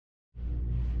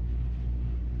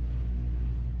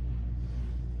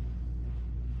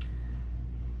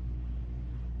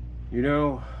You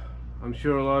know, I'm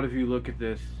sure a lot of you look at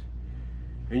this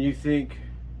and you think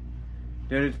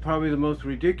that it's probably the most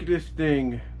ridiculous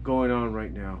thing going on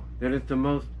right now. That it's the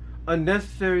most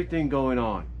unnecessary thing going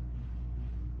on.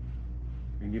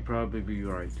 And you'd probably be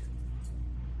right.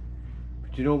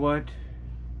 But you know what?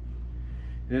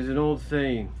 There's an old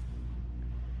saying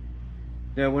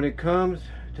that when it comes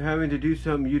to having to do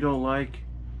something you don't like,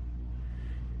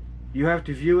 you have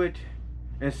to view it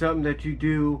as something that you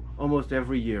do almost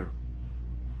every year.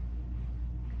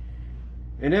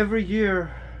 And every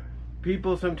year,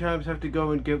 people sometimes have to go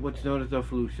and get what's known as a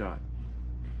flu shot.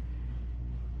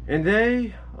 And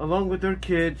they, along with their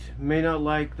kids, may not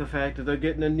like the fact that they're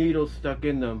getting a needle stuck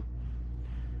in them.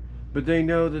 But they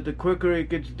know that the quicker it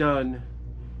gets done,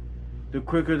 the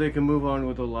quicker they can move on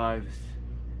with their lives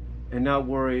and not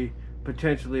worry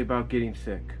potentially about getting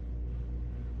sick.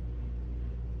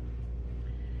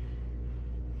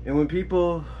 And when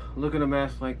people look at a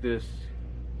mask like this,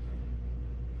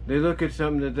 they look at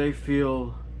something that they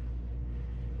feel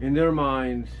in their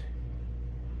minds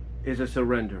is a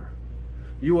surrender.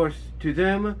 To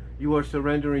them, you are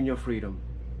surrendering your freedom.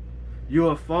 You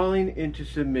are falling into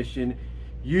submission.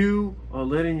 You are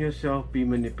letting yourself be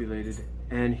manipulated.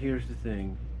 And here's the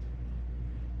thing.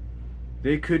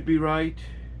 They could be right,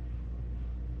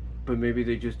 but maybe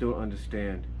they just don't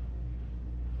understand.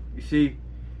 You see,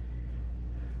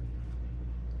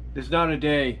 there's not a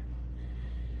day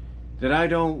that I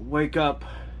don't wake up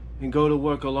and go to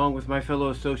work along with my fellow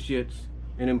associates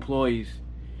and employees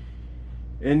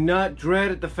and not dread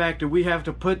at the fact that we have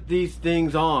to put these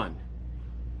things on.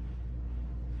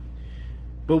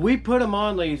 But we put them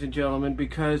on, ladies and gentlemen,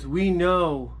 because we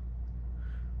know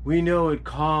it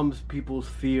calms people's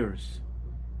fears.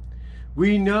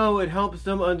 We know it helps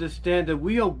them understand that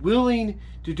we are willing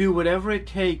to do whatever it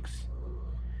takes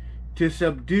to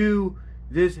subdue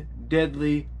this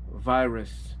deadly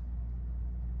virus.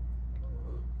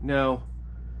 Now,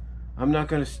 I'm not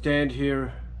going to stand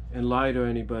here and lie to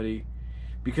anybody,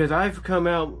 because I've come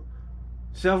out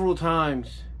several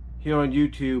times here on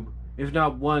YouTube, if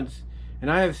not once,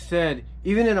 and I have said,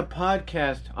 even in a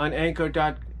podcast on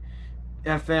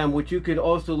Anchor.fm, which you can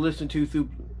also listen to through,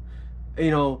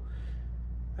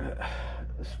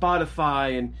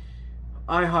 Spotify and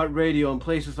iHeartRadio and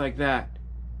places like that.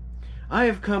 I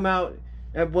have come out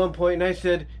at one point and I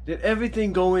said that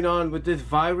everything going on with this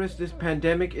virus, this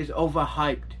pandemic, is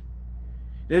overhyped.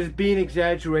 That it's being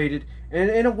exaggerated. And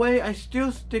in a way, I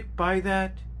still stick by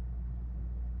that.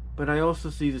 But I also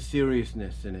see the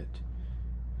seriousness in it.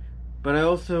 But I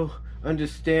also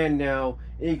understand now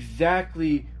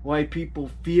exactly why people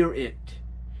fear it.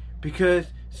 Because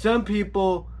some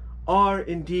people are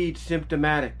indeed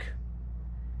symptomatic.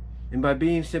 And by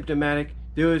being symptomatic,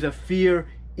 there is a fear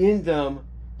in them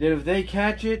that if they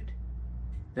catch it,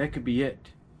 that could be it.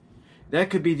 That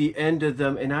could be the end of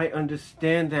them, and I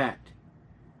understand that.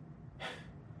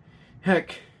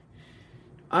 Heck,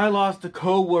 I lost a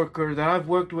co-worker that I've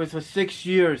worked with for 6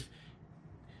 years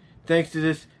thanks to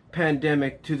this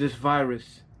pandemic, to this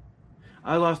virus.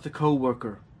 I lost a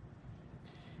co-worker.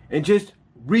 And just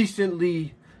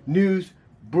recently, news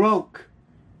broke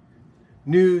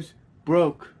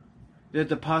that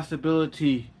the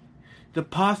possibility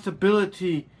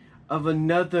of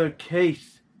another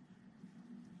case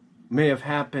may have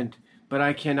happened, but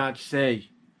I cannot say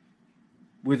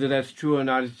whether that's true or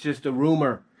not. It's just a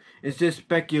rumor. It's just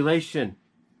speculation.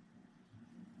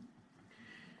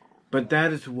 But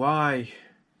that is why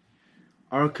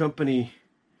our company,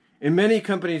 and many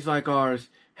companies like ours,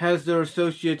 has their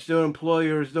associates, their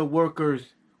employers, their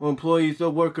workers, or employees, their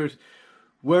workers,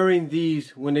 wearing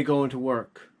these when they go into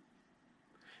work.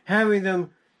 Having them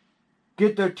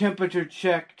get their temperature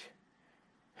checked,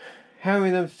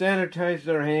 having them sanitize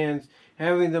their hands,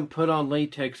 having them put on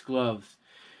latex gloves.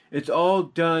 It's all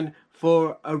done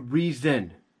for a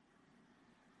reason.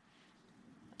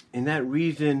 And that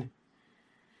reason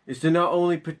is to not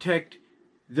only protect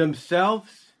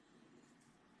themselves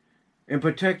and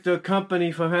protect their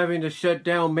company from having to shut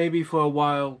down maybe for a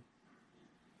while,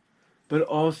 but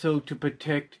also to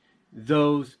protect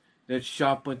those that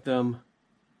shop with them,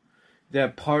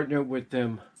 that partner with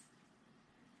them.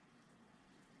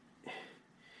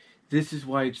 This is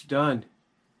why it's done.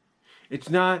 It's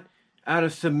not out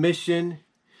of submission.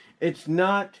 It's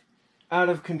not out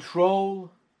of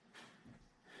control.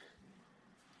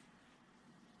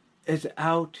 It's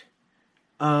out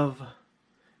of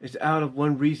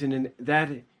one reason, and that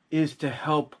is to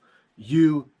help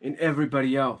you and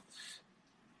everybody else.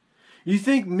 You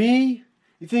think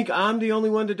I'm the only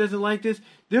one that doesn't like this?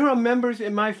 There are members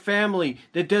in my family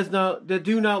that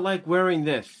do not like wearing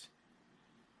this.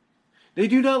 They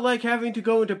do not like having to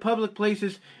go into public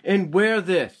places and wear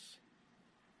this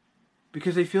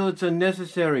because they feel it's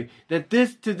unnecessary, that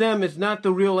this to them is not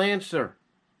the real answer.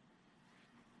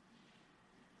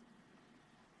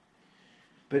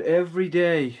 But every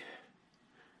day,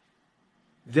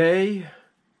 they,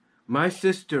 my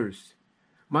sisters,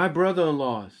 my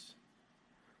brother-in-laws,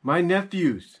 my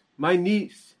nephews, my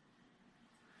niece,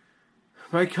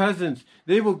 my cousins,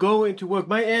 they will go into work.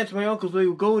 My aunts, my uncles, they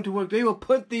will go into work. They will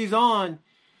put these on.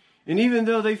 And even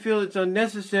though they feel it's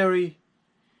unnecessary,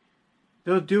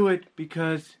 they'll do it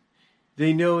because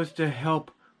they know it's to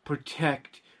help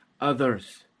protect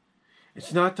others.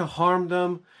 It's not to harm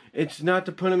them. It's not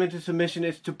to put them into submission.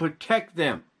 It's to protect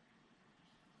them.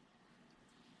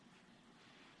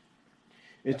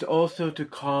 It's also to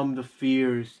calm the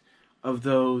fears of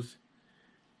those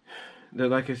that,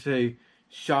 like I say,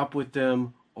 shop with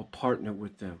them or partner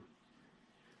with them.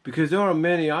 Because there are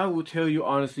many, I will tell you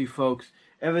honestly, folks,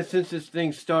 ever since this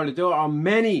thing started, there are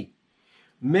many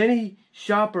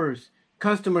shoppers,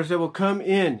 customers that will come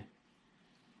in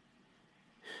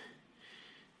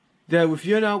that if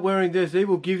you're not wearing this, they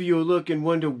will give you a look and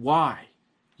wonder why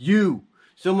you,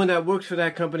 someone that works for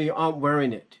that company, aren't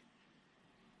wearing it.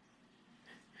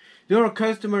 There are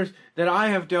customers that I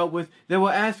have dealt with that will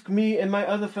ask me and my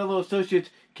other fellow associates,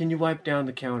 can you wipe down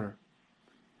the counter?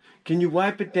 Can you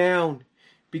wipe it down?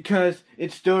 Because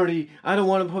it's dirty. I don't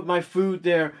want to put my food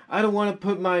there. I don't want to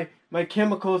put my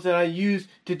chemicals that I use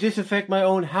to disinfect my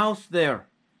own house there.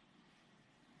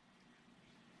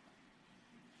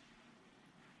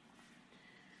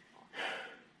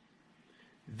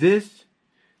 This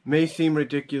may seem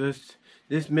ridiculous.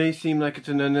 This may seem like it's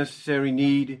an unnecessary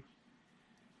need.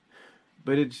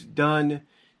 But it's done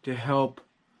to help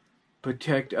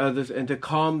protect others and to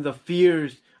calm the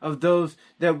fears of those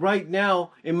that right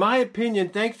now, in my opinion,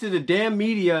 thanks to the damn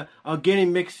media, are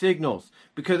getting mixed signals.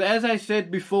 Because as I said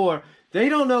before, they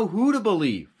don't know who to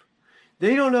believe.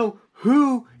 They don't know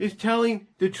who is telling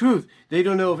the truth. They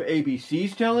don't know if ABC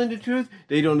is telling the truth.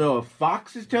 They don't know if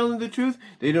Fox is telling the truth.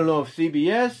 They don't know if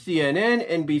CBS, CNN,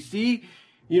 NBC,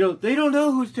 they don't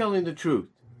know who's telling the truth.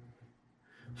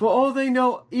 For all they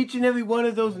know, each and every one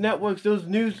of those networks, those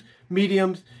news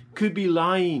mediums, could be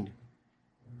lying.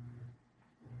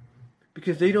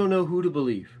 Because they don't know who to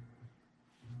believe.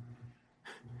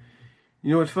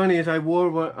 What's funny is I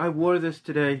wore this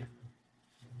today.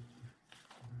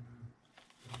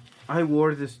 I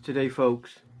wore this today,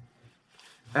 folks,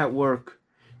 at work.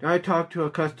 Now I talked to a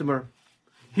customer.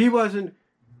 He was,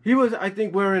 I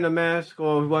think, wearing a mask,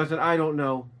 or he wasn't, I don't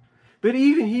know. But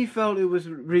even he felt it was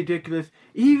ridiculous.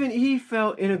 Even he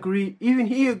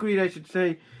agreed, I should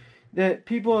say, that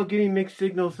people are getting mixed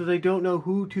signals so they don't know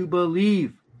who to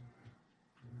believe.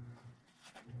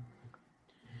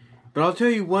 But I'll tell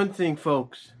you one thing,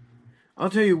 folks.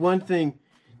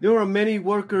 There are many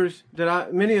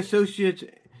many associates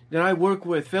that I work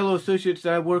with, fellow associates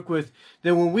that I work with,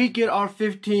 that when we get our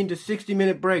 15 to 60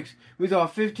 minute breaks, with our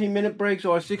 15-minute breaks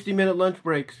or our 60-minute lunch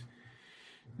breaks,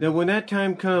 that when that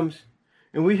time comes,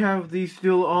 and we have these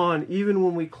still on, even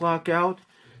when we clock out,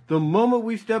 the moment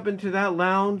we step into that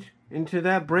lounge, into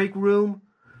that break room,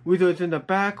 whether it's in the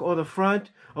back or the front,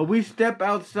 or we step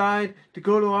outside to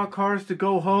go to our cars to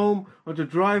go home, or to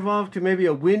drive off to maybe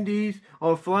a Wendy's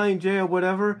or a Flying J or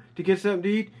whatever to get something to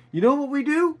eat, you know what we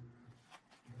do?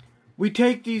 We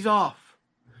take these off.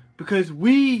 Because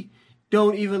we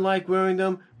don't even like wearing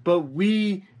them, but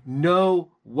we know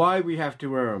why we have to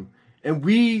wear them. And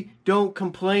we don't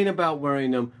complain about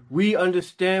wearing them. We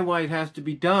understand why it has to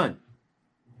be done.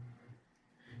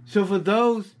 So for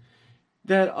those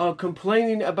that are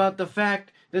complaining about the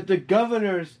fact that the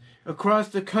governors across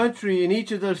the country in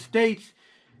each of those states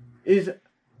is,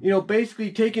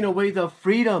 basically taking away the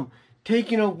freedom,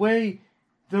 taking away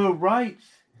the rights.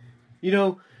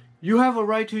 You have a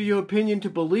right to your opinion to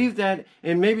believe that,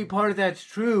 and maybe part of that's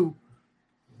true.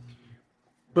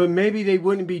 But maybe they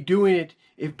wouldn't be doing it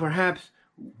if perhaps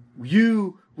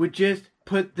you would just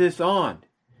put this on.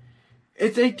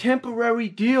 It's a temporary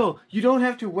deal. You don't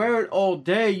have to wear it all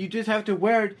day. You just have to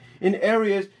wear it in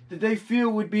areas that they feel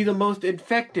would be the most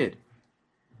infected.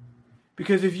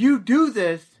 Because if you do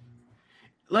this,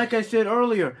 like I said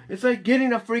earlier, it's like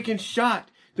getting a freaking shot.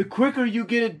 The quicker you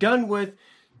get it done with,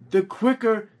 the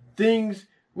quicker things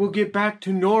will get back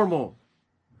to normal.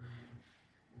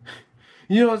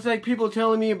 It's like people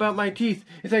telling me about my teeth.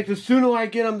 It's like the sooner I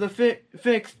get them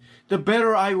fixed, the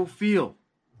better I will feel.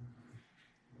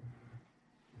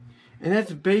 And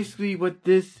that's basically what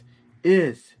this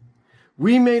is.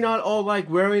 We may not all like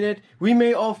wearing it. We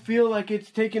may all feel like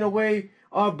it's taking away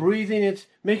our breathing. It's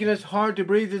making us hard to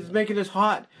breathe. It's making us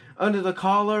hot under the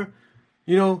collar.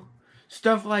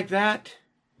 stuff like that.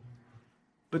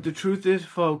 But the truth is,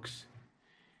 folks,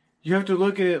 you have to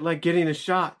look at it like getting a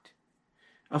shot,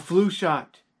 a flu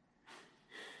shot.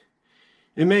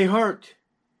 It may hurt,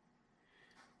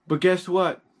 but guess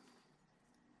what?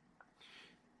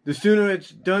 The sooner it's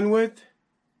done with,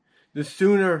 the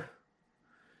sooner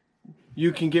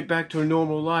you can get back to a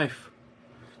normal life.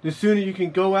 The sooner you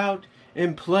can go out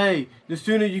and play. The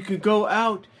sooner you can go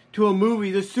out to a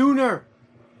movie. The sooner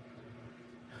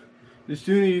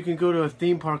you can go to a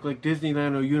theme park like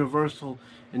Disneyland or Universal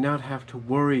and not have to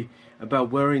worry about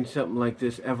wearing something like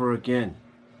this ever again.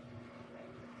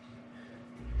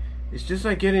 It's just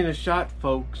like getting a shot,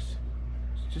 folks.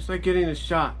 It's just like getting a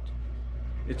shot.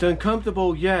 It's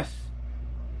uncomfortable, yes.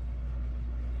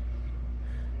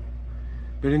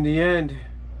 But in the end,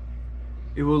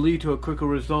 it will lead to a quicker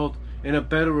result and a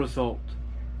better result.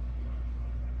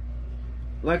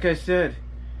 Like I said,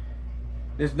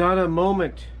 there's not a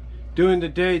moment during the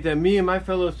day that me and my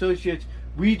fellow associates,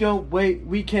 we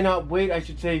cannot wait, I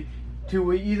should say, till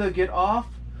we either get off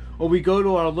or we go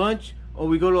to our lunch or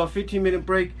we go to our 15-minute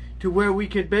break to where we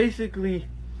could basically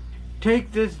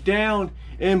take this down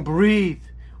and breathe,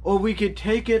 or we could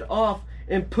take it off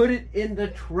and put it in the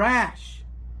trash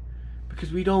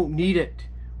because we don't need it.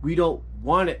 We don't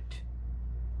want it.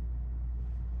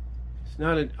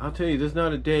 I'll tell you, there's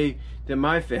not a day that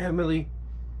my family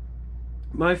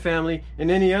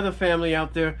and any other family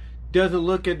out there doesn't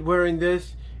look at wearing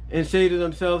this and say to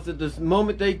themselves that the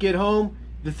moment they get home,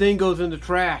 the thing goes in the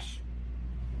trash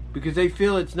because they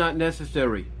feel it's not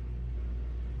necessary.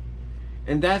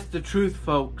 And that's the truth,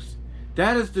 folks.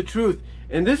 That is the truth.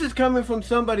 And this is coming from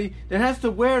somebody that has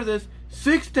to wear this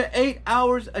 6 to 8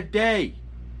 hours a day.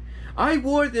 I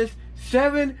wore this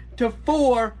 7 to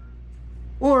 4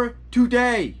 or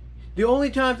today. The only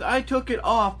times I took it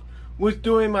off was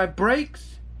during my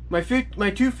breaks, my 2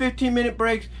 15-minute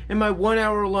breaks, and my 1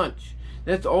 hour lunch.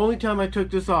 That's the only time I took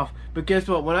this off. But guess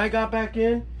what? When I got back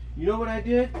in, you know what I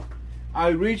did? I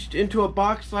reached into a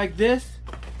box like this,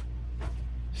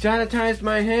 sanitized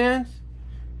my hands,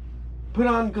 put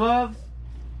on gloves,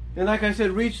 and like I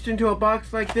said, reached into a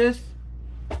box like this,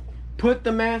 put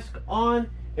the mask on,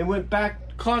 and went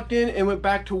back, clocked in, and went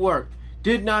back to work.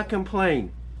 Did not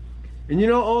complain. And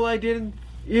all I did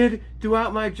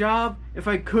throughout my job, if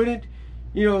I couldn't,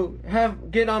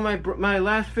 get on my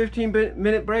last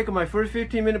 15-minute break or my first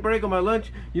 15-minute break on my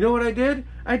lunch, you know what I did?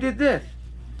 I did this.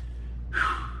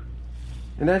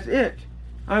 And that's it.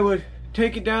 I would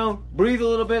take it down, breathe a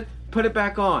little bit, put it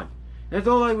back on. That's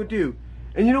all I would do.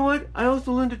 And you know what? I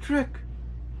also learned a trick.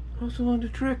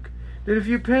 That if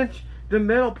you pinch the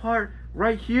metal part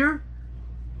right here,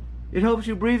 it helps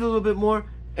you breathe a little bit more,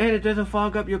 and it doesn't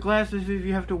fog up your glasses if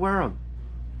you have to wear them.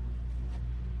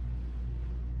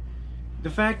 The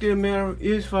fact of the matter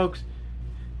is, folks,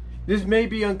 this may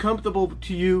be uncomfortable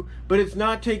to you, but it's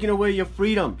not taking away your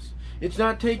freedoms. It's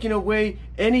not taking away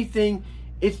anything.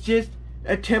 It's just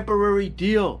a temporary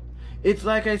deal. It's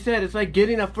like I said, it's like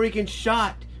getting a freaking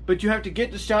shot, but you have to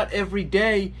get the shot every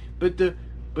day. But the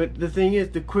thing is,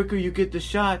 the quicker you get the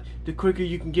shot, the quicker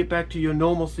you can get back to your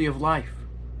normalcy of life.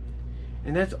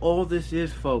 And that's all this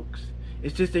is, folks.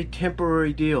 It's just a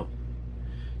temporary deal.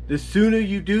 The sooner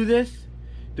you do this,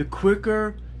 the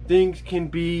quicker things can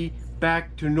be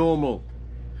back to normal.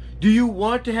 Do you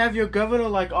want to have your governor,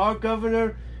 like our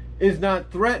governor, is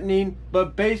not threatening,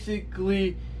 but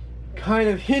basically kind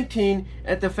of hinting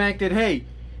at the fact that, hey,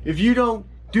 if you don't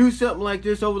do something like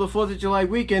this over the 4th of July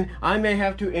weekend, I may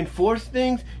have to enforce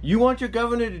things? You want your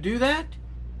governor to do that?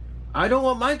 I don't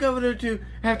want my governor to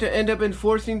have to end up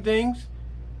enforcing things,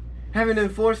 having to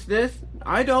enforce this.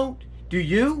 I don't. Do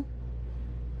you?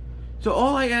 So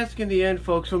all I ask in the end,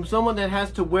 folks, from someone that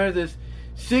has to wear this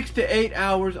 6 to 8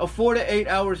 hours or 4 to 8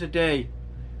 hours a day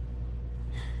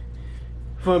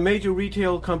for a major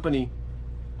retail company,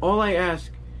 all I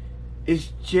ask is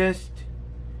just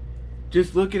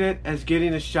look at it as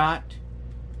getting a shot,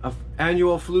 an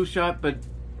annual flu shot,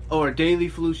 or a daily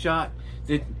flu shot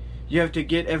that you have to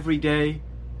get every day.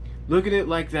 Look at it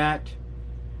like that,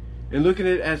 and look at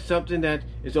it as something that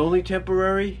is only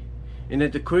temporary, and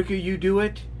that the quicker you do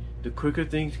it, the quicker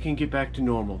things can get back to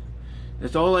normal.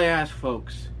 That's all I ask,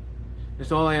 folks.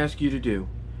 That's all I ask you to do.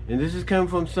 And this is coming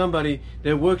from somebody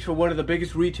that works for one of the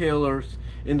biggest retailers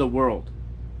in the world.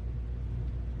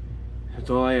 That's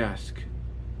all I ask.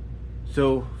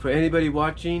 So, for anybody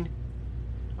watching,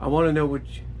 I want to know what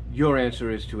your answer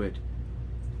is to it.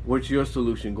 What's your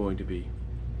solution going to be?